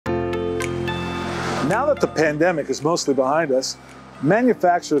Now that the pandemic is mostly behind us,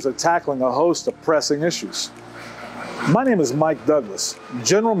 manufacturers are tackling a host of pressing issues. My name is Mike Douglas,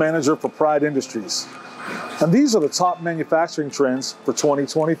 General Manager for Pride Industries. And these are the top manufacturing trends for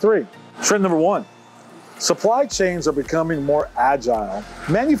 2023. Trend number 1, supply chains are becoming more agile.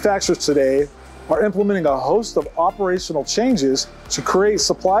 Manufacturers today are implementing a host of operational changes to create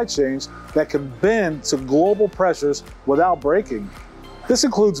supply chains that can bend to global pressures without breaking. This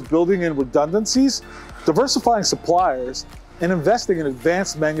includes building in redundancies, diversifying suppliers, and investing in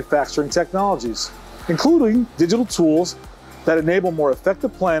advanced manufacturing technologies, including digital tools that enable more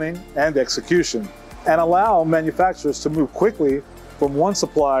effective planning and execution, and allow manufacturers to move quickly from one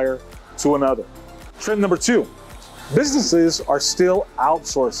supplier to another. Trend number 2, businesses are still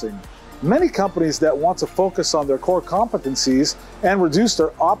outsourcing. Many companies that want to focus on their core competencies and reduce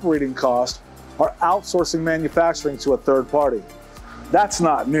their operating costs are outsourcing manufacturing to a third party. That's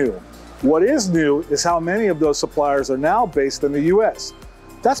not new. What is new is how many of those suppliers are now based in the US.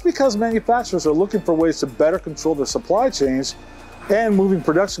 That's because manufacturers are looking for ways to better control their supply chains, and moving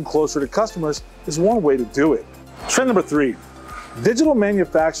production closer to customers is one way to do it. Trend number 3, digital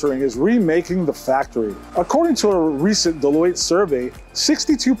manufacturing is remaking the factory. According to a recent Deloitte survey,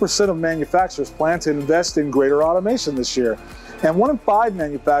 62% of manufacturers plan to invest in greater automation this year, and 1 in 5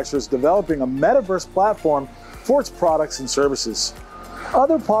 manufacturers developing a metaverse platform for its products and services.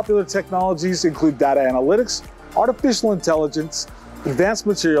 Other popular technologies include data analytics, artificial intelligence, advanced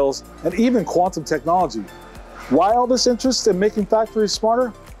materials, and even quantum technology. Why all this interest in making factories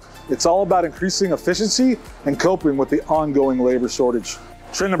smarter? It's all about increasing efficiency and coping with the ongoing labor shortage.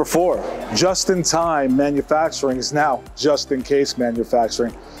 Trend number 4, just-in-time manufacturing is now just-in-case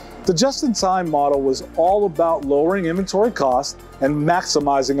manufacturing. The just-in-time model was all about lowering inventory costs and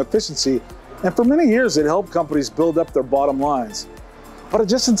maximizing efficiency, and for many years it helped companies build up their bottom lines. But a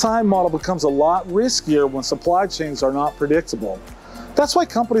just-in-time model becomes a lot riskier when supply chains are not predictable. That's why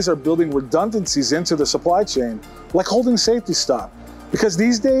companies are building redundancies into the supply chain, like holding safety stock, because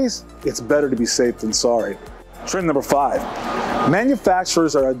these days, it's better to be safe than sorry. Trend number 5,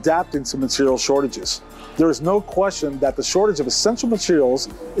 manufacturers are adapting to material shortages. There is no question that the shortage of essential materials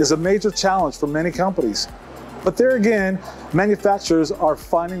is a major challenge for many companies. But there again, manufacturers are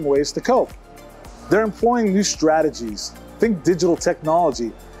finding ways to cope. They're employing new strategies, think digital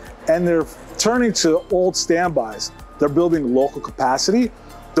technology, and they're turning to old standbys. They're building local capacity,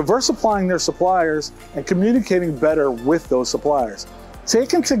 diversifying their suppliers, and communicating better with those suppliers.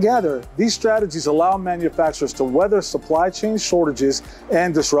 Taken together, these strategies allow manufacturers to weather supply chain shortages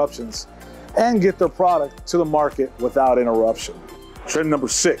and disruptions, and get their product to the market without interruption. Trend number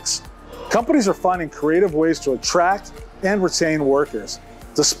 6, companies are finding creative ways to attract and retain workers.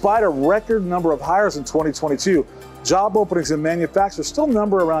 Despite a record number of hires in 2022, job openings in manufacturing still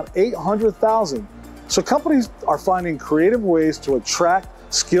number around 800,000. So companies are finding creative ways to attract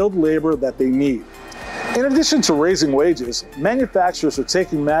skilled labor that they need. In addition to raising wages, manufacturers are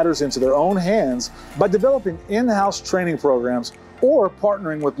taking matters into their own hands by developing in-house training programs or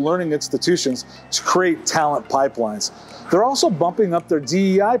partnering with learning institutions to create talent pipelines. They're also bumping up their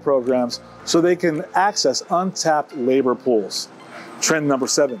DEI programs so they can access untapped labor pools. Trend number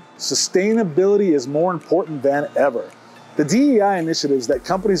 7, sustainability is more important than ever. The DEI initiatives that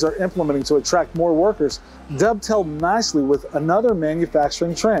companies are implementing to attract more workers dovetail nicely with another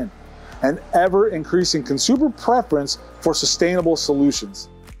manufacturing trend, an ever-increasing consumer preference for sustainable solutions.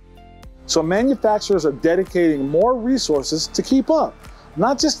 So manufacturers are dedicating more resources to keep up,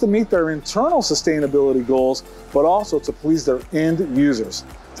 not just to meet their internal sustainability goals, but also to please their end users.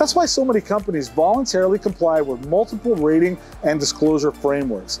 That's why so many companies voluntarily comply with multiple rating and disclosure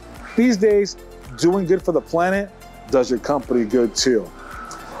frameworks. These days, doing good for the planet does your company good too.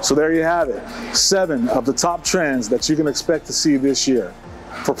 So there you have it, 7 of the top trends that you can expect to see this year.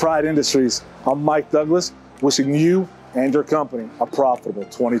 For Pride Industries, I'm Mike Douglas, wishing you and your company a profitable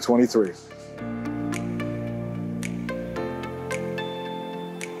 2023.